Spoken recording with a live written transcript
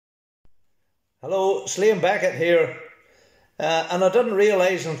Hello, Beckett here. And I didn't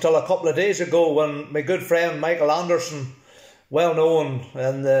realise until a couple of days ago when my good friend Michael Anderson, well known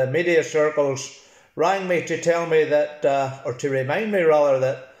in the media circles, rang me to tell me that, or to remind me rather,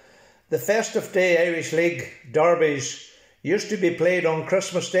 that the festive day Irish League derbies used to be played on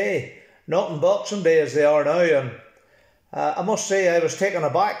Christmas Day, not on Boxing Day as they are now. And I must say I was taken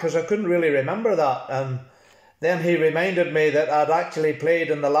aback because I couldn't really remember that. And then he reminded me that I'd actually played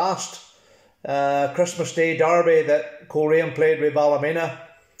in the last Christmas Day derby that Coleraine played with Ballymena.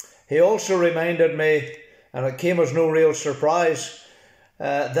 He also reminded me, and it came as no real surprise,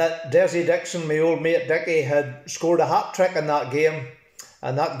 that Desi Dixon, my old mate Dickie, had scored a hat-trick in that game,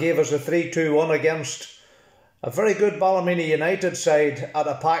 and that gave us a 3-2-1 against a very good Ballymena United side at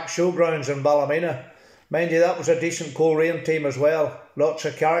a packed showgrounds in Ballymena. Mind you, that was a decent Coleraine team as well, lots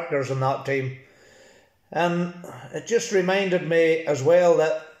of characters in that team. And it just reminded me as well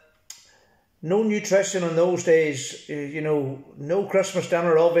that no nutrition in those days, no Christmas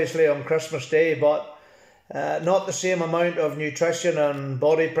dinner obviously on Christmas Day, but not the same amount of nutrition and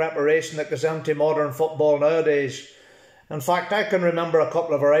body preparation that goes into modern football nowadays. In fact, I can remember a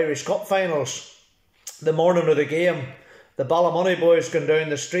couple of our Irish Cup finals. The morning of the game, the Ballymena boys going down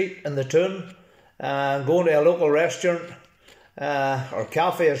the street in the Toon and going to a local restaurant, or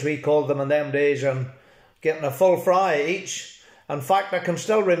cafe as we called them in them days, and getting a full fry each. In fact, I can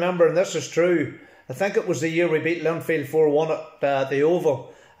still remember, and this is true, I think it was the year we beat Linfield 4-1 at the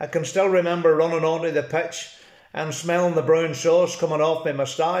Oval. I can still remember running onto the pitch and smelling the brown sauce coming off my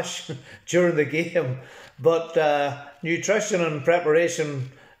moustache during the game. But nutrition and preparation,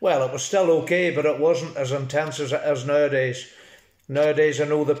 well, it was still okay, but it wasn't as intense as it is nowadays. Nowadays, I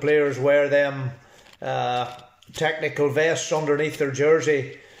know the players wear them technical vests underneath their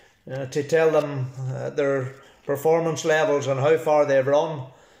jersey to tell them their performance levels and how far they've run.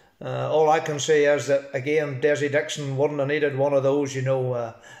 All I can say is that, again, Desi Dixon wouldn't have needed one of those,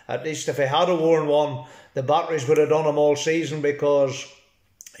 At least if he had worn one, the batteries would have done him all season, because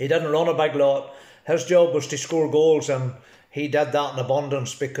he didn't run a big lot. His job was to score goals, and he did that in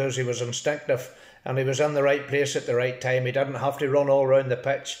abundance because he was instinctive and he was in the right place at the right time. He didn't have to run all around the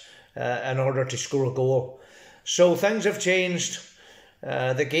pitch in order to score a goal. So things have changed.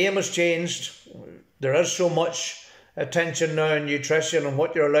 The game has changed. There is so much attention now on nutrition and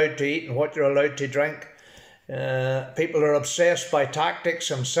what you're allowed to eat and what you're allowed to drink. People are obsessed by tactics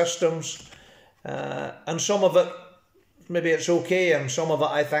and systems, and some of it, maybe it's okay, and some of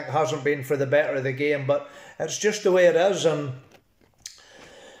it I think hasn't been for the better of the game, but it's just the way it is, and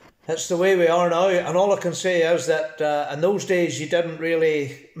it's the way we are now. And all I can say is that in those days you didn't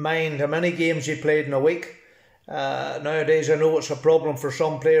really mind how many games you played in a week. Nowadays I know it's a problem for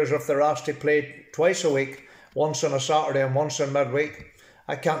some players if they're asked to play twice a week, once on a Saturday and once in midweek.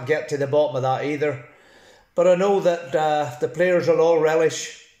 I can't get to the bottom of that either. But I know that the players will all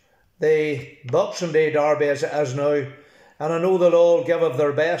relish the Boxing Day derby as it is now, and I know they'll all give of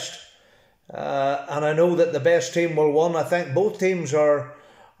their best, and I know that the best team will win. I think both teams are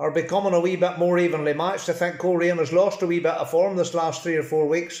becoming a wee bit more evenly matched. I think Coleraine has lost a wee bit of form this last 3 or 4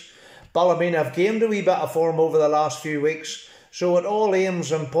 weeks. Ballymena have gained a wee bit of form over the last few weeks. So it all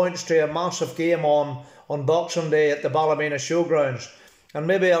aims and points to a massive game on Boxing Day at the Ballymena Showgrounds. And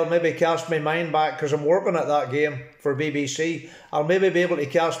maybe I'll cast my mind back, because I'm working at that game for BBC. I'll maybe be able to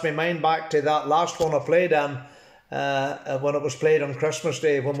cast my mind back to that last one I played in, when it was played on Christmas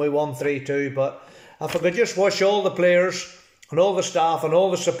Day when we won 3-2. But if I could just wish all the players and all the staff and all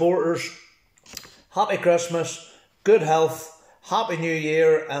the supporters happy Christmas, good health, Happy New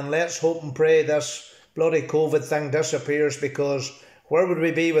Year, and let's hope and pray this bloody COVID thing disappears, because where would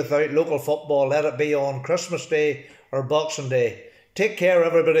we be without local football, let it be on Christmas Day or Boxing Day? Take care,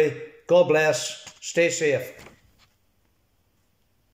 everybody. God bless. Stay safe.